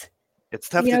sense. It's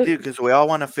tough You to know, do because we all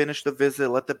want to finish the visit,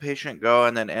 let the patient go,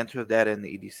 and then enter that in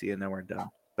the EDC, and then we're done.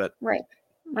 But right,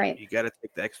 right, you got to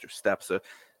take the extra step. So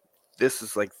this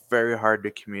is like very hard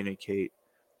to communicate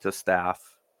to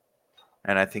staff.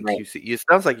 And I think right. QC, it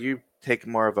sounds like you take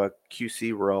more of a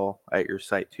QC role at your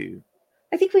site too.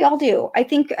 I think we all do. I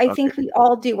Okay. think we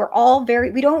all do. We're all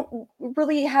we don't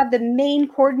really have the main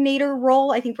coordinator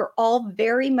role. I think we're all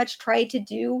very much try to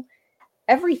do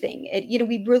everything.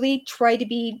 We really try to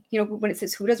be, when it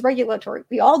says who does regulatory,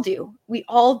 we all do. We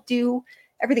all do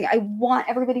everything. I want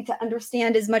everybody to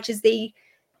understand as much as they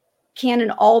can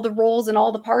in all the roles and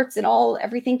all the parts and all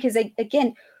everything. Because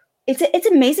again, it's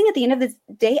amazing at the end of the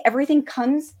day, everything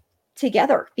comes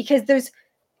together because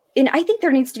and I think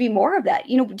there needs to be more of that.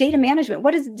 Data management.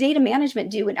 What does data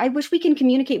management do? And I wish we can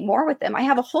communicate more with them. I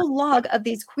have a whole log of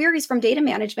these queries from data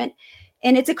management,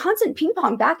 and it's a constant ping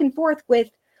pong back and forth with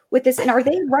this. And are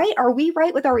they right? Are we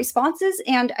right with our responses?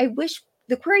 And I wish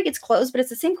the query gets closed, but it's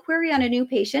the same query on a new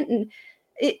patient. And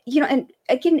and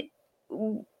again,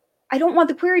 I don't want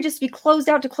the query just to be closed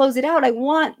out to close it out. I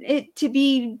want it to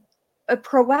be a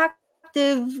proactive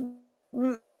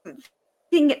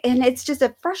thing, and it's just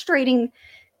a frustrating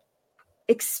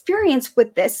experience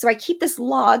with this. So I keep this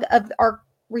log of our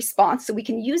response so we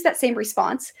can use that same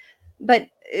response. But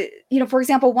for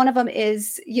example, one of them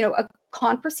is a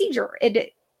con procedure.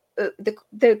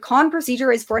 The con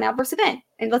procedure is for an adverse event,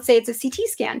 and let's say it's a CT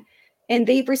scan, and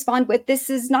they respond with, "This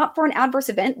is not for an adverse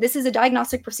event. This is a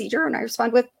diagnostic procedure." And I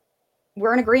respond with,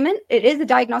 "We're in agreement. It is a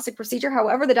diagnostic procedure.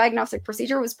 However, the diagnostic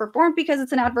procedure was performed because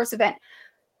it's an adverse event.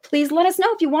 Please let us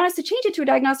know if you want us to change it to a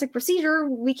diagnostic procedure.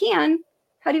 We can.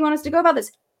 How do you want us to go about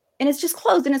this?" And it's just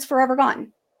closed and it's forever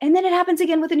gone. And then it happens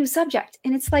again with a new subject.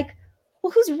 And it's like,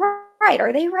 well, who's right?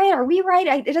 Are they right? Are we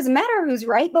right? It doesn't matter who's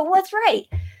right, but what's right?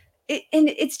 And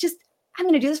it's just, I'm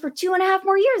going to do this for 2.5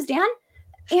 more years, Dan.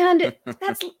 And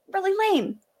that's really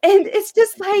lame. And it's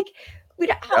just like, I'll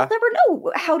Yeah. never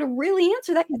know how to really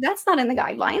answer that because that's not in the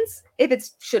guidelines. If it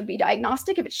should be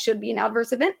diagnostic, if it should be an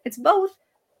adverse event, it's both.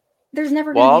 There's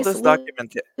never Well, going to be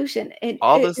a solution.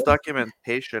 all this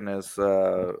documentation is,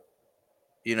 the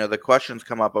questions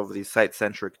come up over these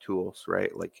site-centric tools,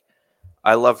 right? Like,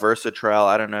 I love Versatrail.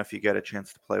 I don't know if you get a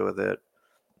chance to play with it.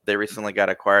 They recently got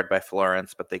acquired by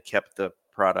Florence, but they kept the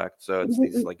product. So it's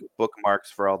these like bookmarks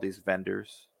for all these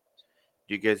vendors.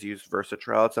 Do you guys use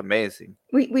Versatrail? It's amazing.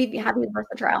 we have used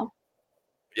Versatrail.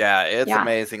 Yeah, it's Yeah.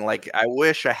 amazing. Like, I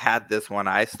wish I had this when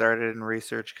I started in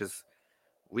research because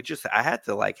I had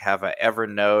to like have a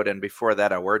Evernote and before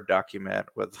that a Word document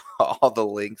with all the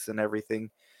links and everything.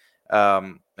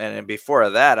 And then before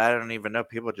that, I don't even know,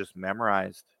 people just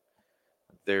memorized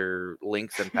their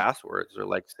links and passwords or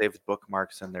like saved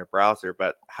bookmarks in their browser.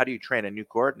 But how do you train a new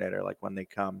coordinator? Like when they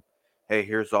come, hey,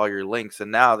 here's all your links,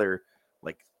 and now they're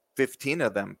like 15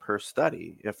 of them per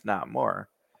study, if not more.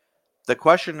 The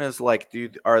question is like,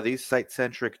 are these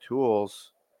site-centric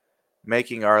tools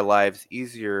making our lives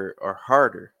easier or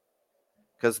harder?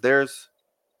 Because there's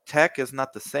tech is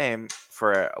not the same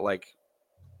for like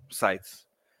sites.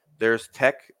 There's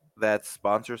tech that's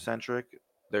sponsor centric.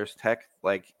 There's tech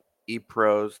like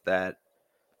ePros that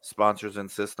sponsors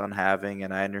insist on having,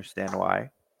 and I understand why.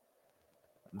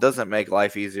 Doesn't make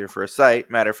life easier for a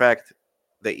site. Matter of fact,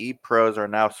 the ePros are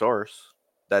now source.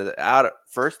 That is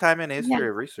first time in Yeah. history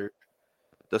of research.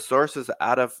 The source is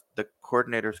out of the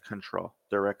coordinator's control,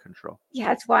 direct control.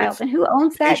 Yeah, it's wild. It's And who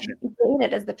owns that patient. data?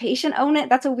 Does the patient own it?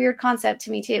 That's a weird concept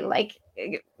to me too. Like,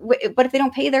 what if they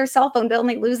don't pay their cell phone bill and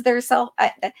they lose their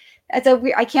that's a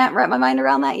weird, I can't wrap my mind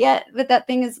around that yet. But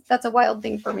that's a wild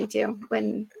thing for me too.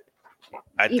 When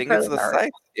I think it's ePros the are,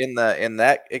 site in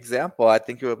that example. I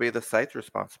think it would be the site's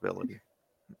responsibility.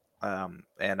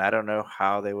 And I don't know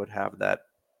how they would have that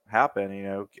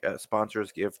happen.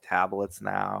 Sponsors give tablets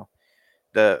now.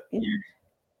 The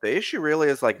the issue really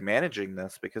is like managing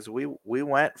this because we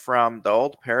went from the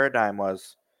old paradigm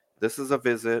was this is a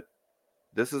visit,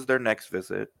 this is their next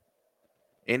visit.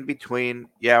 In between,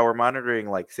 yeah, we're monitoring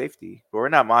like safety, but we're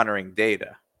not monitoring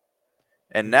data.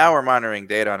 And now we're monitoring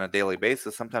data on a daily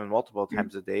basis, sometimes multiple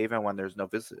times a day, even when there's no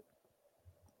visit.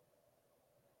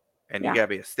 And you yeah. gotta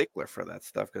be a stickler for that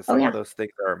stuff because Oh some of yeah. those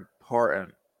things are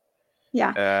important.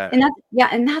 Yeah. Uh,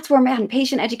 And that's where, man,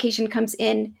 patient education comes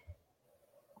in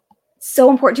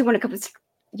so important too when it comes,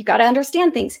 you got to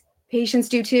understand things. Patients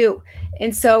do too.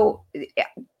 And so,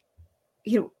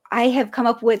 I have come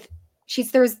up with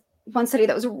sheets. There was one study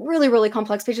that was really, really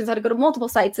complex. Patients had to go to multiple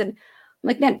sites. And I'm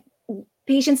like, man,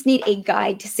 patients need a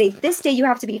guide to say this day you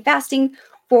have to be fasting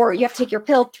for, you have to take your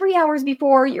pill 3 hours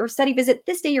before your study visit.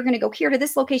 This day you're going to go here to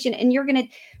this location, and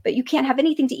but you can't have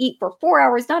anything to eat for 4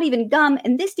 hours, not even gum.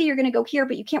 And this day you're going to go here,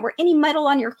 but you can't wear any metal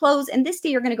on your clothes. And this day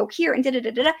you're going to go here, and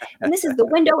da-da-da-da-da. And this is the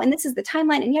window, and this is the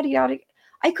timeline, and yada, yada.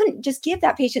 I couldn't just give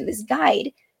that patient this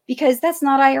guide because that's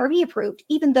not IRB approved,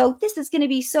 even though this is going to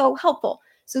be so helpful.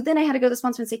 So then I had to go to the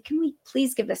sponsor and say, can we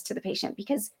please give this to the patient?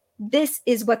 Because this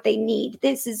is what they need.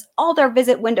 This is all their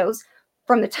visit windows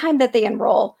from the time that they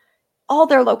enroll, all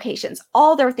their locations,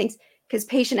 all their things, because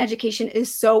patient education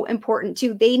is so important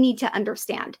too. They need to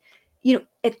understand,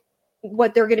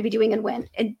 what they're going to be doing and when.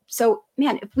 And so,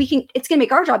 man, if we can, it's going to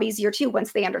make our job easier too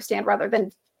once they understand, rather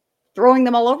than throwing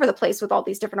them all over the place with all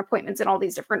these different appointments and all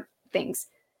these different things.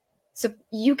 So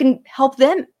you can help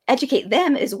them, educate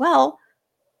them as well.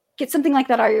 Get something like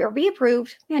that IRB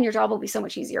approved, man, your job will be so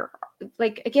much easier.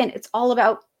 Like, again, it's all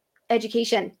about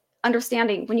education,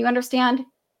 understanding. When you understand,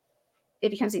 it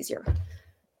becomes easier.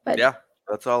 But yeah,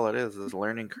 that's all it is a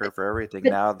learning curve for everything.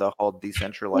 Now the whole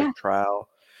decentralized trial,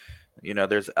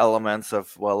 there's elements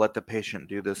of, well, let the patient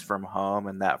do this from home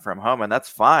and that from home, and that's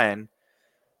fine.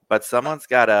 But someone's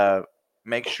got to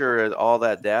make sure all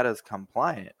that data is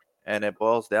compliant. And it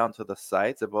boils down to the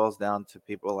sites. It boils down to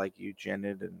people like you,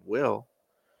 Janet, and Will,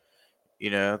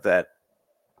 that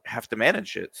have to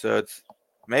manage it. So it's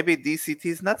maybe DCT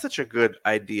is not such a good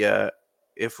idea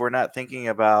if we're not thinking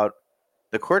about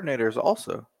the coordinators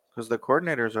also, because the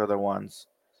coordinators are the ones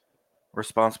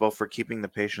responsible for keeping the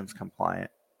patients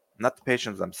compliant, not the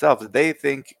patients themselves. They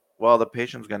think, well, the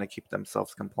patient's going to keep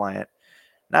themselves compliant.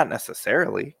 Not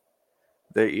necessarily.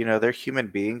 They're human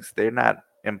beings. They're not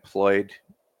employed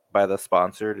by the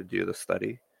sponsor to do the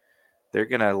study. They're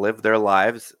going to live their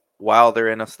lives while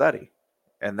they're in a study,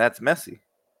 and that's messy.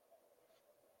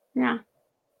 Yeah.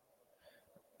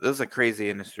 This is a crazy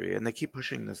industry, and they keep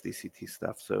pushing this DCT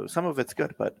stuff. So some of it's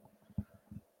good, but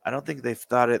I don't think they've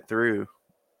thought it through.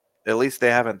 At least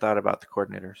they haven't thought about the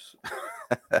coordinators.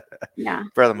 Yeah.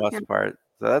 For the most part.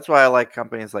 So that's why I like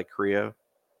companies like Creo.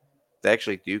 They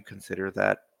actually do consider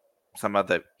that. Some of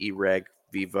the eReg,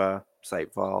 Viva,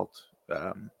 SiteVault,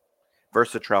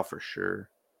 Versatrail for sure.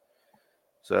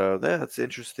 So that's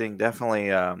interesting.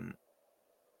 Definitely,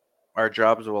 our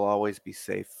jobs will always be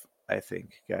safe, I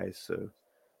think, guys. So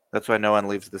that's why no one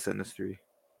leaves this industry.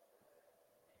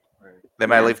 Right. They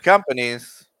might leave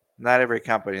companies. Not every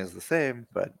company is the same,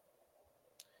 but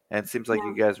and it seems like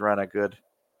you guys run a good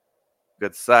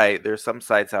site. There's some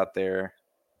sites out there,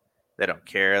 they don't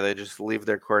care. They just leave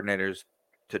their coordinators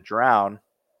to drown.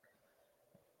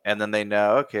 And then they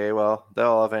know, okay, well,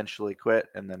 they'll eventually quit,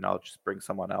 and then I'll just bring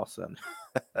someone else in.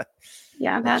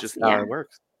 Yeah, that's just how it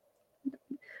works.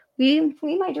 We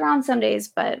might drown some days,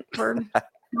 but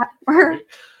we're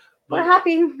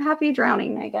happy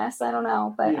drowning, I guess. I don't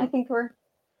know, but I think we're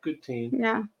good team.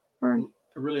 Yeah, I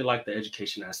really like the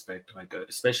education aspect, like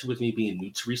especially with me being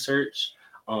new to research.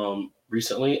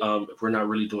 Recently, if we're not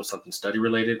really doing something study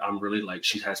related, I'm really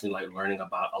she has me learning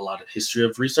about a lot of history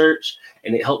of research,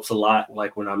 and it helps a lot.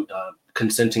 Like when I'm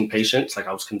consenting patients, like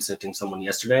I was consenting someone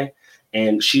yesterday,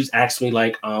 and she's asked me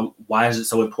why is it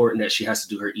so important that she has to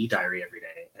do her e-diary every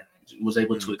day, and I was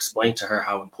able to explain to her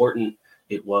how important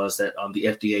it was that the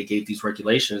FDA gave these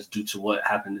regulations due to what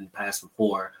happened in the past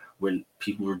before, when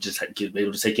people were just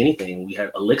able to take anything. We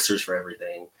had elixirs for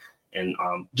everything. And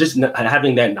just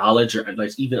having that knowledge, or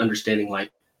even understanding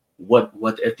what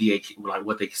the FDA,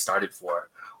 what they started for,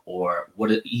 or what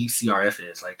an ECRF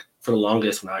is. For the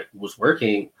longest, when I was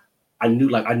working, I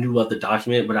knew of the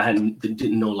document, but I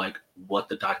didn't know what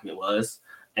the document was.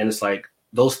 And it's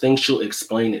those things, she'll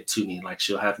explain it to me.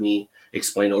 She'll have me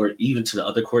explain, or even to the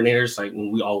other coordinators,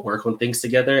 when we all work on things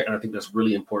together. And I think that's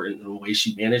really important in the way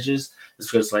she manages, is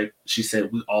because she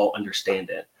said, we all understand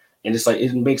it. And it's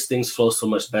it makes things flow so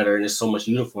much better, and it's so much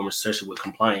uniform, especially with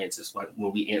compliance. It's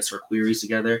when we answer queries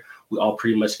together, we all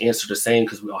pretty much answer the same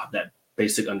because we all have that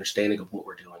basic understanding of what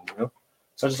we're doing,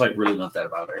 So I just really love that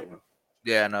about her,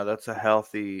 Yeah, no, that's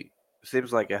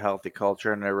seems like a healthy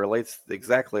culture, and it relates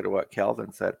exactly to what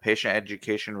Calvin said. Patient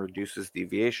education reduces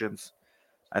deviations.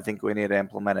 I think we need to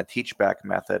implement a teach-back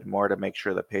method more to make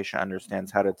sure the patient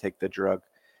understands how to take the drug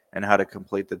and how to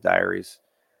complete the diaries.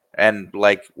 And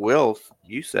like Will,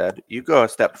 you said, you go a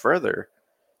step further.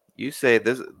 You say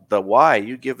the why.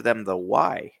 You give them the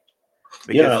why,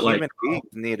 because human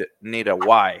beings need a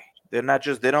why. They're not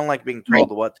just they don't like being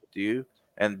told what to do,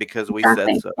 and because we said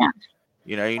so. Yeah.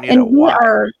 You need and a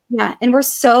why. And we're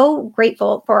so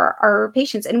grateful for our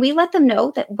patients, and we let them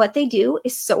know that what they do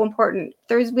is so important.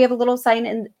 We have a little sign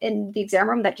in the exam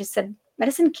room that just said,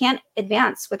 medicine can't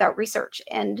advance without research.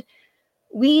 And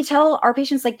we tell our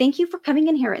patients, thank you for coming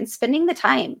in here and spending the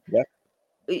time. Yep.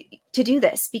 to do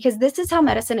this, because this is how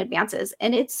medicine advances.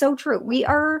 And it's so true. We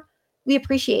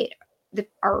appreciate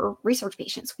our research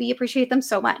patients. We appreciate them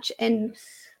so much. And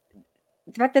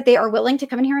the fact that they are willing to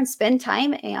come in here and spend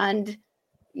time and,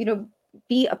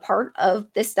 be a part of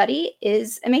this study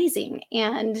is amazing.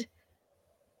 And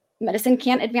medicine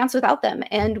can't advance without them.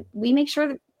 And we make sure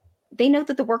that they know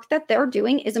that the work that they're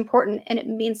doing is important and it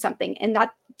means something. And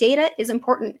that data is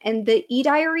important. And the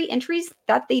e-diary entries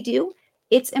that they do,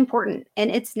 it's important and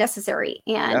it's necessary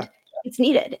and it's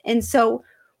needed. And so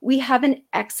we have an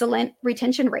excellent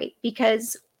retention rate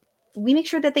because we make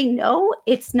sure that they know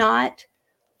it's not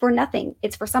for nothing,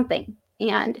 it's for something.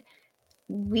 And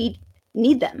we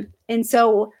need them. And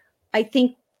so I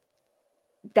think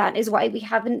that is why we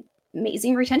have an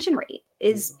amazing retention rate,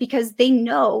 is because they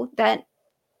know that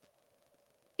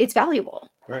it's valuable.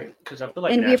 Right. Because I feel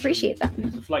like, and we appreciate them. I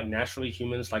feel like naturally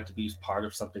humans like to be part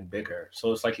of something bigger.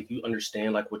 So it's like, if you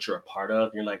understand like what you're a part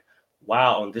of, you're like,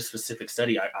 wow, on this specific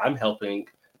study, I'm helping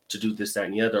to do this, that,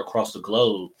 and the other across the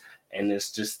globe. And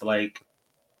it's just like,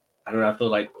 I don't know, I feel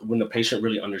like when the patient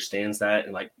really understands that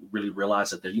and like really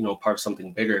realize that they're, part of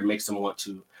something bigger, it makes them want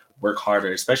to work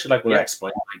harder, especially like when I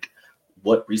explain like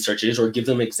what research is, or give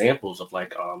them examples of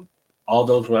like all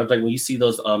those, like when you see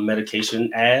those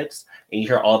medication ads and you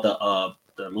hear all the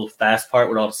little fast part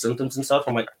with all the symptoms and stuff,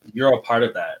 I'm like, you're a part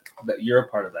of that. You're a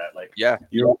part of that. Like,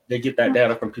 they get that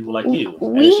data from people like you.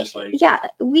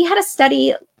 We had a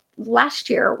study last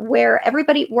year where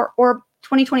everybody, or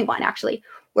 2021 actually,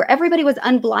 where everybody was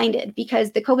unblinded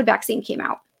because the COVID vaccine came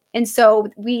out. And so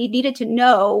we needed to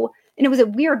know, and it was a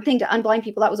weird thing to unblind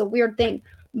people. That was a weird thing.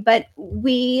 But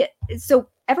so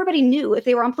everybody knew if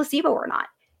they were on placebo or not.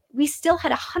 We still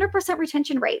had 100%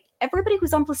 retention rate. Everybody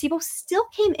who's on placebo still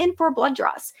came in for blood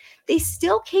draws. They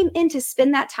still came in to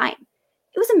spend that time.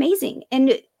 It was amazing.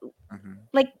 And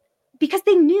because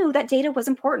they knew that data was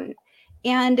important,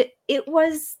 and it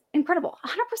was incredible.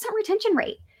 100% retention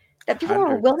rate, that people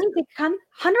were willing to come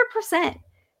 100%.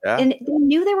 And they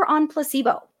knew they were on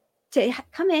placebo to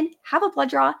come in, have a blood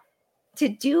draw, to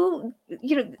do,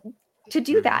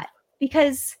 that,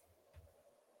 because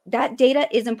that data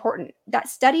is important. That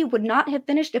study would not have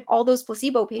finished if all those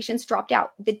placebo patients dropped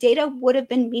out. The data would have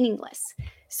been meaningless.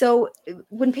 So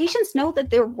when patients know that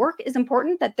their work is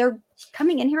important, that they're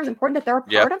coming in here is important, that they're a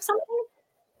part of something,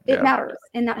 it matters.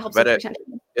 And that helps with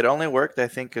retention. It only worked, I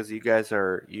think, because you guys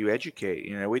you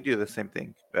educate. We do the same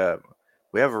thing.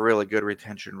 We have a really good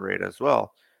retention rate as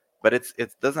well. But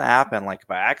it doesn't happen like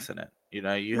by accident.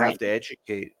 You have to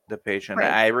educate the patient.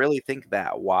 Right. I really think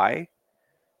that why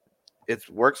it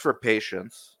works for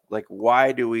patients. Like,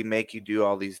 why do we make you do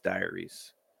all these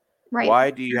diaries? Right. Why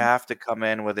do you have to come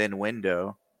in within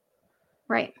window?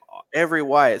 Right. Every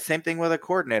why. Same thing with a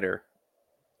coordinator.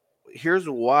 Here's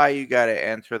why you got to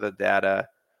enter the data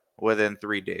within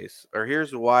 3 days. Or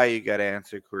here's why you got to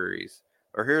answer queries.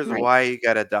 Or here's why you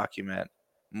got to document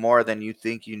more than you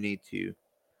think you need to.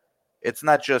 It's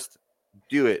not just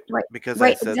do it because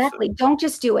I said exactly. so. Don't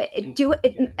just do it. Do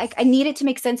it. I need it to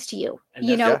make sense to you.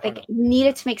 Need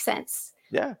it to make sense.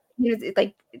 Yeah.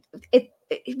 We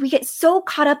get so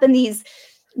caught up in these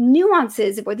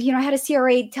nuances where, I had a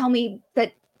CRA tell me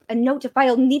that a note to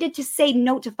file needed to say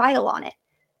note to file on it.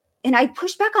 And I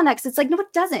pushed back on that because it's like, no,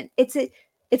 it doesn't. It's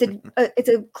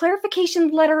a clarification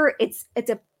letter. It's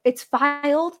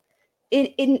filed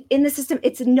in the system.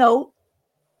 It's a note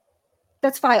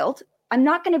that's filed. I'm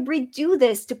not going to redo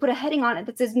this to put a heading on it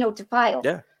that says note to file.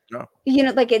 Yeah, no.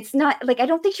 It's not like, I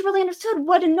don't think she really understood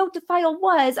what a note to file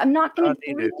was. I'm not going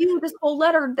to redo this whole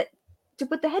letter to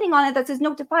put the heading on it that says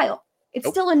note to file. It's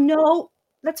still a note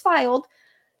that's filed.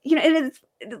 And it's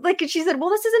like, she said, well,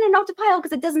 this isn't a note to file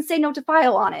because it doesn't say note to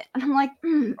file on it. And I'm like,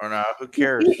 Oh no, who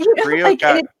cares?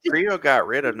 Creo got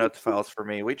rid of note to files for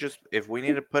me. If we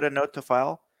need to put a note to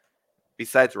file,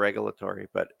 besides regulatory,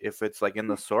 but if it's like in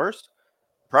the source,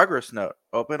 progress note,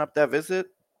 open up that visit,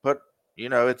 put,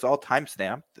 it's all time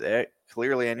stamped.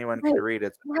 Clearly anyone can read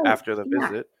it after the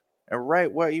visit and write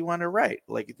what you want to write.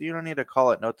 Like, you don't need to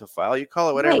call it note to file. You call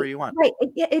it whatever you want. Right.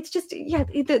 It's just,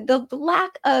 the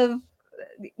lack of,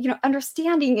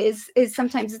 understanding is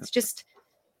sometimes it's just,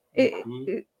 it's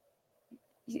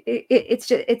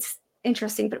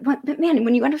interesting, but man,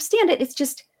 when you understand it, it's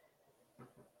just,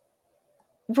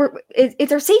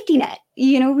 it's our safety net.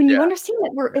 When you understand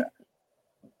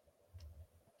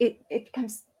it, it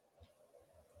becomes,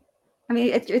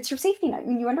 it's your safety net.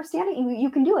 When you understand it,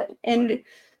 you can do it, and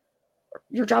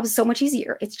your job is so much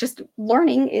easier. It's just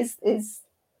learning is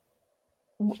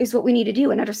what we need to do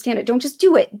and understand it. Don't just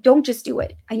do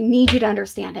it. I need you to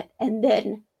understand it, and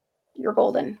then you're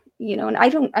golden, and I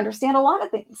don't understand a lot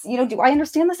of things. Do I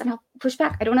understand this? And I'll push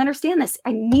back. I don't understand this.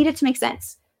 I need it to make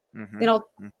sense. Mm-hmm.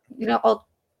 I'll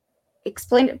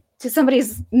explain it to somebody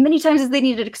as many times as they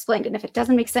need it explained. And if it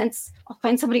doesn't make sense, I'll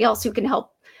find somebody else who can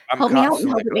help me out and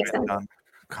help it make sense.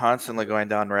 Constantly going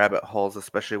down rabbit holes,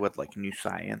 especially with like new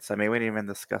science. I mean, we didn't even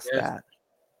discuss that.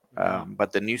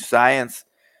 But the new science,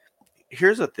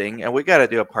 here's the thing, and we got to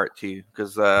do a part 2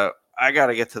 because I got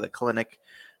to get to the clinic.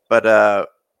 But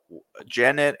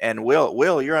Janet and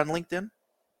Will, you're on LinkedIn?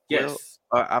 Yes.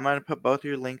 Will, I'm going to put both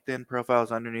your LinkedIn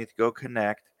profiles underneath. Go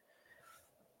connect.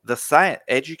 The science,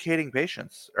 educating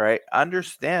patients, right?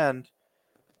 Understand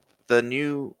the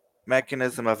new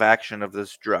mechanism of action of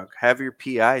this drug. Have your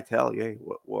PI tell you, hey,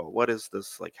 what is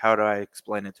this? Like, how do I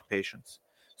explain it to patients?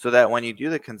 So that when you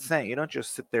do the consent, you don't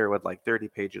just sit there with like 30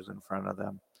 pages in front of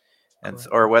them.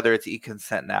 Or whether it's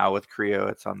e-consent now with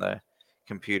Creo, it's on the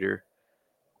computer.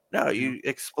 No, you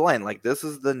explain, like, this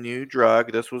is the new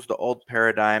drug. This was the old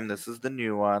paradigm. This is the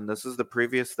new one. This is the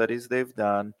previous studies they've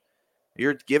done.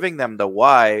 You're giving them the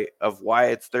why of why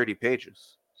it's 30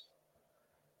 pages.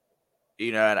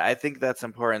 And I think that's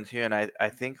important too. And I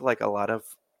think like a lot of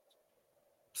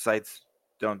sites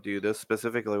don't do this,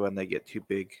 specifically when they get too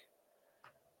big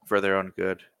for their own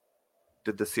good.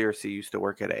 Did the CRC used to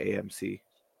work at AMC?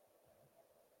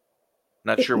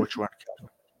 Not sure which one.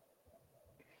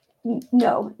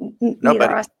 No, neither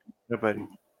of us. Nobody.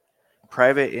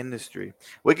 Private industry.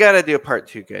 We got to do a part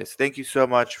 2, guys. Thank you so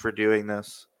much for doing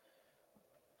this.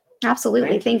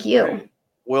 Absolutely. Thank you.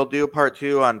 We'll do a part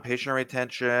 2 on patient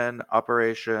retention,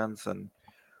 operations, and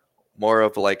more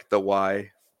of like the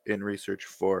why in research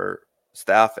for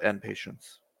staff and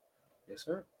patients. Yes,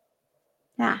 sir.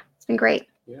 Yeah, it's been great.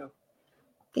 Yeah.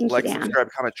 Thank you, Dan. Subscribe,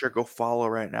 comment, share. Go follow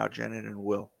right now, Janet and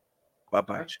Will.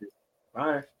 Bye-bye.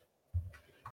 Bye.